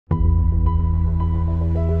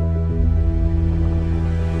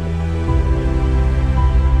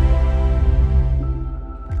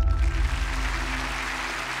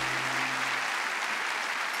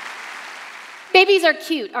Babies are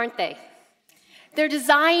cute, aren't they? They're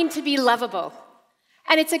designed to be lovable.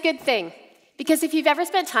 And it's a good thing, because if you've ever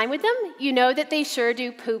spent time with them, you know that they sure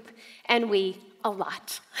do poop and wee a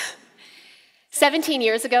lot. 17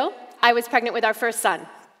 years ago, I was pregnant with our first son.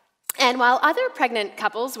 And while other pregnant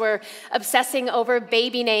couples were obsessing over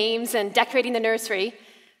baby names and decorating the nursery,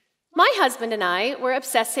 my husband and I were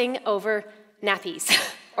obsessing over nappies,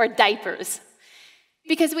 or diapers,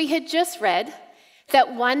 because we had just read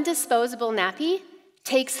that one disposable nappy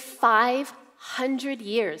takes 500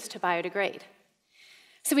 years to biodegrade.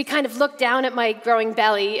 So we kind of looked down at my growing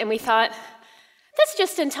belly and we thought, that's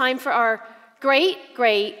just in time for our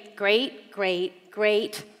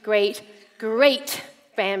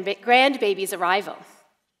grandbaby's arrival.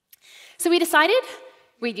 So we decided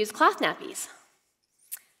we'd use cloth nappies.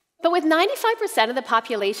 But with 95% of the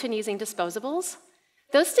population using disposables,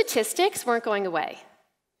 those statistics weren't going away.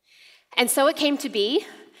 And so it came to be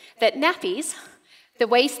that nappies, the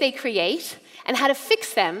waste they create, and how to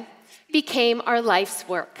fix them became our life's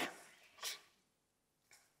work.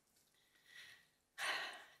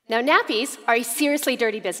 Now, nappies are a seriously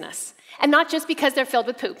dirty business, and not just because they're filled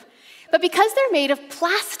with poop, but because they're made of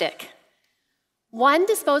plastic. One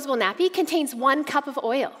disposable nappy contains 1 cup of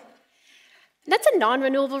oil. That's a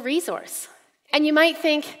non-renewable resource. And you might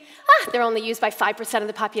think, they're only used by 5% of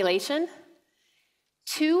the population.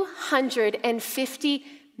 250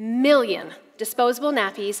 million disposable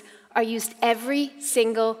nappies are used every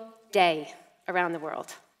single day around the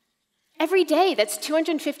world. Every day, that's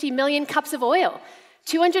 250 million cups of oil,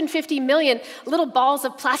 250 million little balls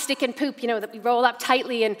of plastic and poop, that we roll up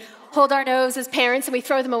tightly and hold our nose as parents and we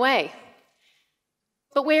throw them away.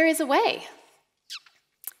 But where is away?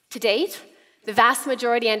 To date, the vast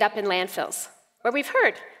majority end up in landfills, where we've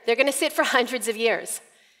heard they're going to sit for hundreds of years.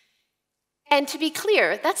 And to be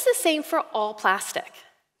clear, that's the same for all plastic.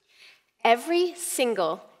 Every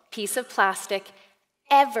single piece of plastic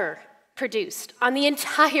ever produced on the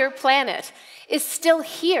entire planet is still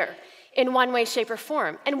here in one way, shape, or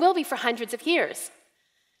form, and will be for hundreds of years.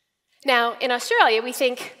 Now, in Australia, we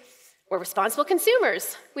think we're responsible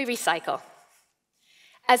consumers. We recycle.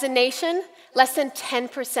 As a nation, less than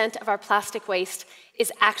 10% of our plastic waste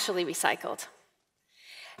is actually recycled.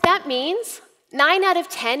 That means 9 out of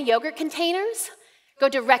 10 yogurt containers go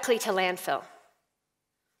directly to landfill.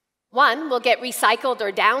 1 will get recycled or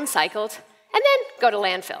downcycled and then go to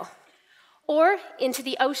landfill, or into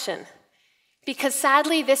the ocean, because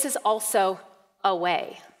sadly, this is also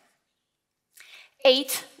away.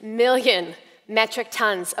 8 million metric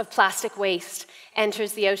tons of plastic waste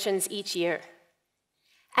enters the oceans each year.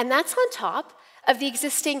 And that's on top of the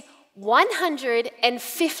existing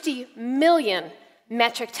 150 million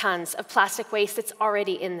metric tons of plastic waste that's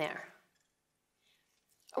already in there.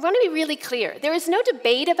 I want to be really clear. There is no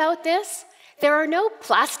debate about this. There are no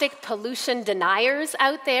plastic pollution deniers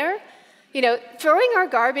out there. Throwing our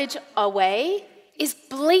garbage away is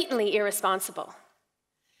blatantly irresponsible.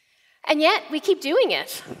 And yet, we keep doing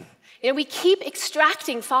it. We keep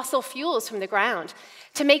extracting fossil fuels from the ground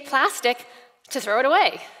to make plastic to throw it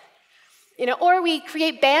away. Or we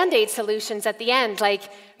create Band-Aid solutions at the end, like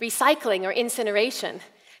recycling or incineration,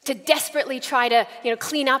 to desperately try to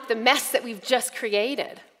clean up the mess that we've just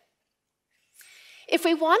created. If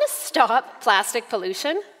we want to stop plastic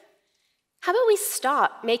pollution, how about we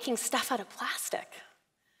stop making stuff out of plastic?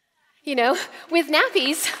 With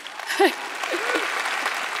nappies,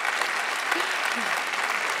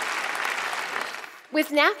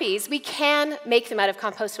 we can make them out of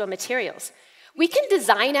compostable materials. We can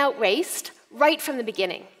design out waste right from the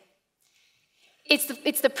beginning.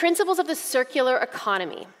 It's the principles of the circular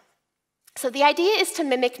economy. So the idea is to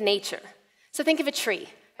mimic nature. So think of a tree,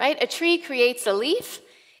 right? A tree creates a leaf,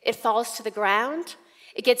 it falls to the ground,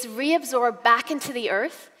 it gets reabsorbed back into the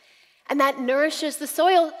earth, and that nourishes the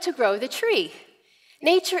soil to grow the tree.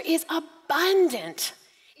 Nature is abundant.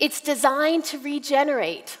 It's designed to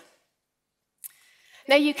regenerate.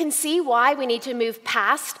 Now you can see why we need to move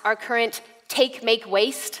past our current take, make,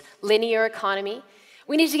 waste linear economy.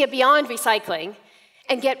 We need to get beyond recycling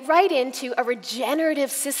and get right into a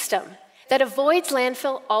regenerative system that avoids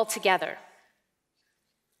landfill altogether.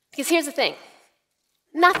 Because here's the thing,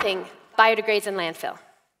 nothing biodegrades in landfill.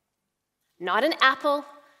 Not an apple,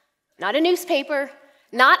 not a newspaper,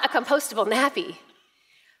 not a compostable nappy.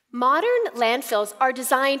 Modern landfills are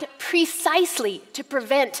designed precisely to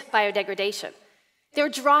prevent biodegradation. They're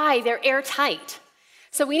dry, they're airtight.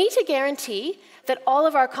 So we need to guarantee that all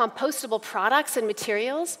of our compostable products and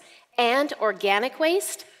materials and organic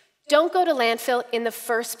waste don't go to landfill in the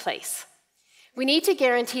first place. We need to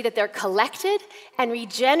guarantee that they're collected and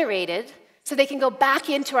regenerated so they can go back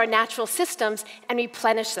into our natural systems and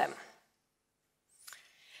replenish them.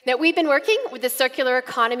 Now, we've been working with the Circular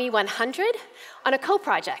Economy 100 on a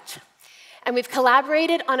co-project, and we've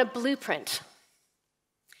collaborated on a blueprint.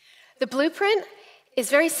 The blueprint is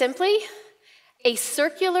very simply a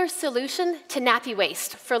circular solution to nappy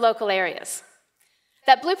waste for local areas.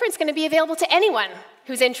 That blueprint's going to be available to anyone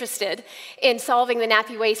who's interested in solving the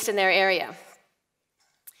nappy waste in their area.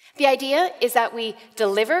 The idea is that we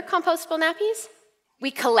deliver compostable nappies,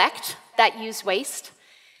 we collect that used waste,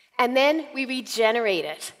 and then we regenerate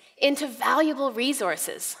it into valuable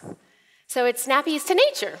resources. So it's nappies to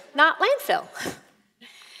nature, not landfill.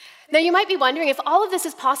 Now you might be wondering, if all of this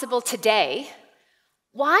is possible today,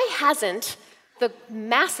 why hasn't the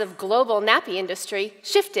massive global nappy industry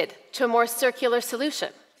shifted to a more circular solution?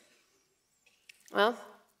 Well,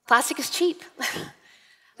 plastic is cheap.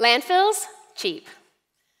 Landfills, cheap.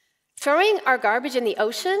 Throwing our garbage in the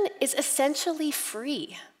ocean is essentially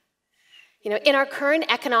free. In our current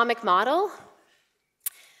economic model,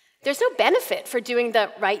 there's no benefit for doing the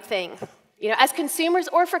right thing, as consumers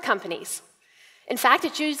or for companies. In fact,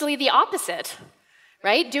 it's usually the opposite,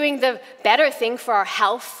 right? Doing the better thing for our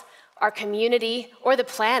health, our community, or the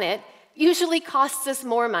planet usually costs us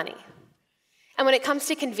more money. And when it comes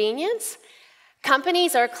to convenience,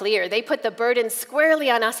 companies are clear. They put the burden squarely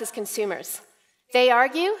on us as consumers. They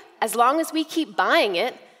argue, as long as we keep buying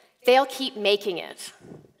it, they'll keep making it.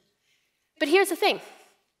 But here's the thing.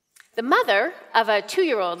 The mother of a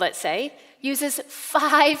 2-year-old, let's say, uses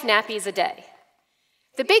 5 nappies a day.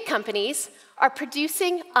 The big companies are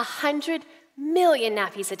producing 100 million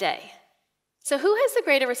nappies a day. So who has the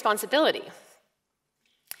greater responsibility?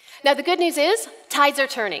 Now, the good news is, tides are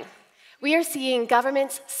turning. We are seeing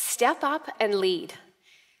governments step up and lead.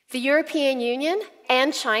 The European Union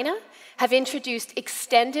and China have introduced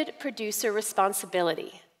extended producer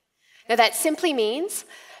responsibility. Now, that simply means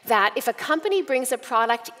that if a company brings a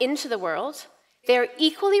product into the world, they're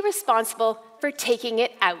equally responsible for taking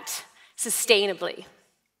it out sustainably.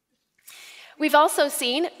 We've also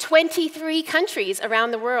seen 23 countries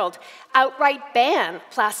around the world outright ban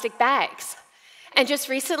plastic bags. And just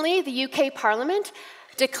recently, the UK Parliament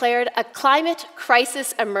declared a climate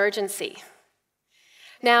crisis emergency.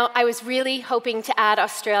 Now, I was really hoping to add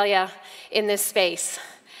Australia in this space.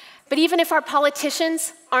 But even if our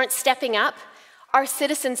politicians aren't stepping up, our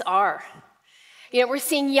citizens are. We're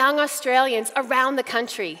seeing young Australians around the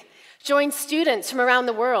country join students from around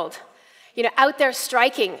the world, out there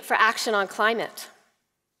striking for action on climate.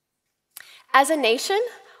 As a nation,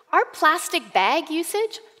 our plastic bag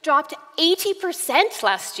usage dropped 80%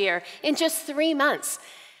 last year in just 3 months.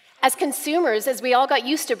 As consumers, as we all got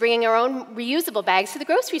used to bringing our own reusable bags to the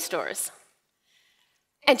grocery stores.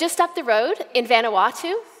 And just up the road in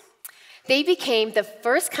Vanuatu, they became the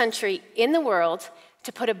first country in the world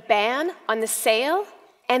to put a ban on the sale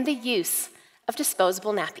and the use of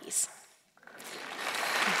disposable nappies.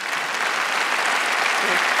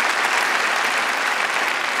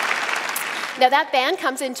 Now, that ban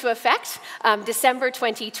comes into effect December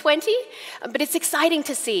 2020, but it's exciting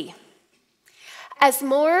to see. As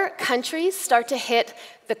more countries start to hit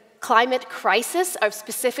the climate crisis,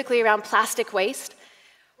 specifically around plastic waste,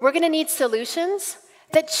 we're going to need solutions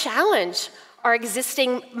that challenge our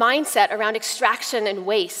existing mindset around extraction and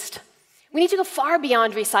waste. We need to go far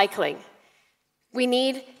beyond recycling. We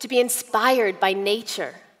need to be inspired by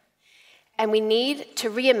nature. And we need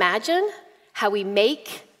to reimagine how we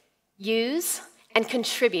make, use, and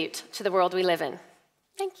contribute to the world we live in.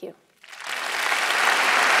 Thank you.